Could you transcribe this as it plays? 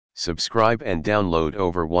Subscribe and download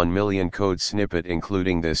over 1 million code snippet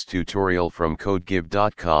including this tutorial from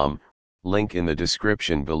codegive.com, link in the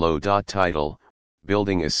description below. Title: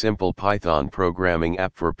 Building a simple Python programming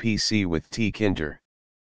app for PC with Tkinter.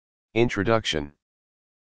 Introduction.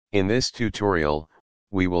 In this tutorial,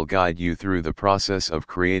 we will guide you through the process of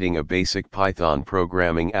creating a basic Python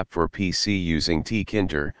programming app for PC using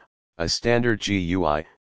Tkinter, a standard GUI,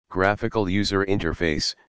 Graphical User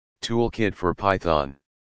Interface, toolkit for Python.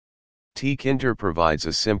 Tkinter provides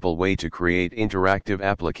a simple way to create interactive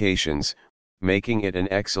applications, making it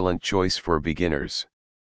an excellent choice for beginners.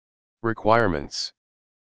 Requirements.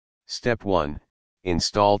 Step 1.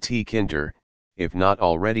 Install Tkinter, if not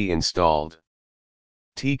already installed.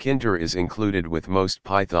 Tkinter is included with most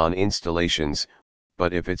Python installations,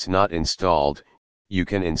 but if it's not installed, you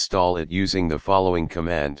can install it using the following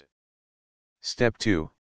command. Step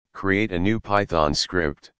 2. Create a new Python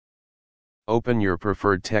script. Open your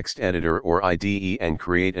preferred text editor or IDE and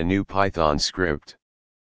create a new Python script.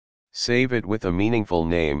 Save it with a meaningful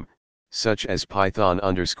name, such as python_app.py.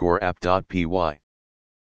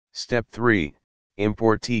 Step 3.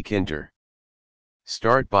 Import Tkinter.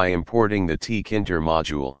 Start by importing the Tkinter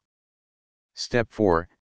module. Step 4.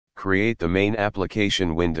 Create the main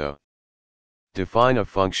application window. Define a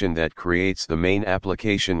function that creates the main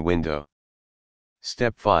application window.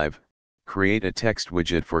 Step 5. Create a text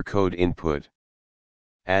widget for code input.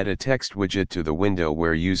 Add a text widget to the window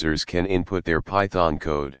where users can input their Python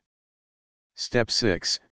code. Step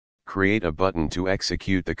 6. Create a button to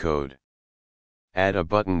execute the code. Add a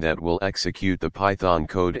button that will execute the Python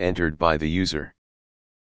code entered by the user.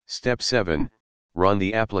 Step 7. Run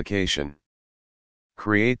the application.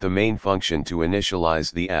 Create the main function to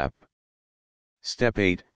initialize the app. Step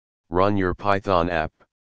 8. Run your Python app.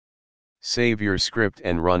 Save your script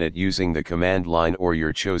and run it using the command line or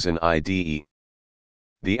your chosen IDE.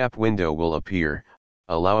 The app window will appear,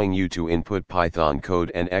 allowing you to input Python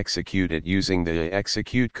code and execute it using the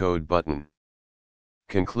Execute Code button.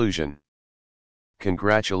 Conclusion.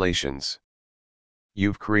 Congratulations!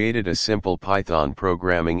 You've created a simple Python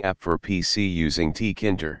programming app for PC using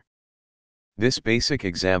Tkinter. This basic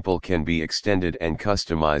example can be extended and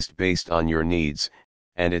customized based on your needs,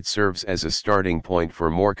 and it serves as a starting point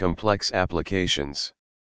for more complex applications.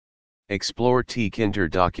 Explore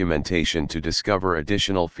Tkinter documentation to discover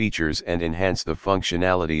additional features and enhance the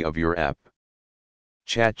functionality of your app.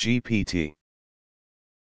 ChatGPT.